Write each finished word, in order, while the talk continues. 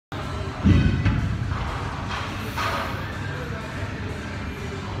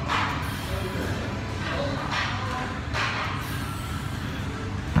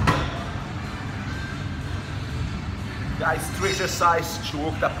guys, 3 exercises to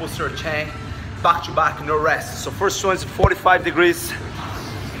work that posterior chain, back to back, no rest. So first one is 45 degrees,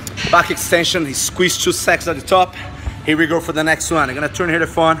 back extension, he squeeze 2 seconds at the top. Here we go for the next one. I'm gonna turn here the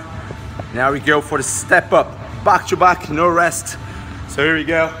phone. Now we go for the step up, back to back, no rest. So here we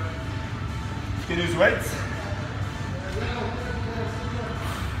go. You can use weights.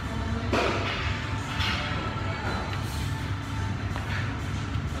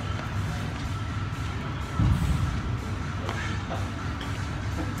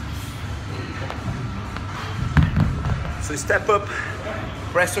 So step up,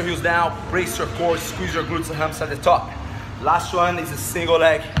 press your heels down, brace your core, squeeze your glutes and hamstrings at the top. Last one is a single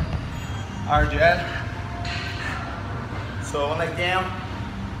leg RDL. So one leg down,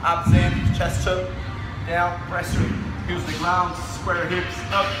 abs in, chest up, down, press your heels to the ground, square your hips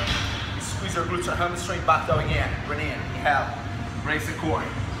up, squeeze your glutes and hamstring, back down again. Breathe in, inhale, brace the core.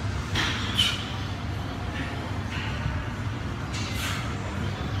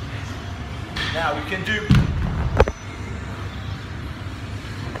 Now you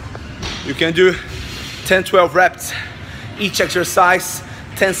can do 10-12 reps each exercise,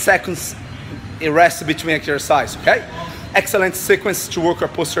 10 seconds in rest between exercise, okay? Excellent sequence to work our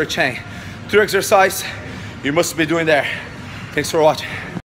posterior chain. 3 exercises you must be doing there. Thanks for watching.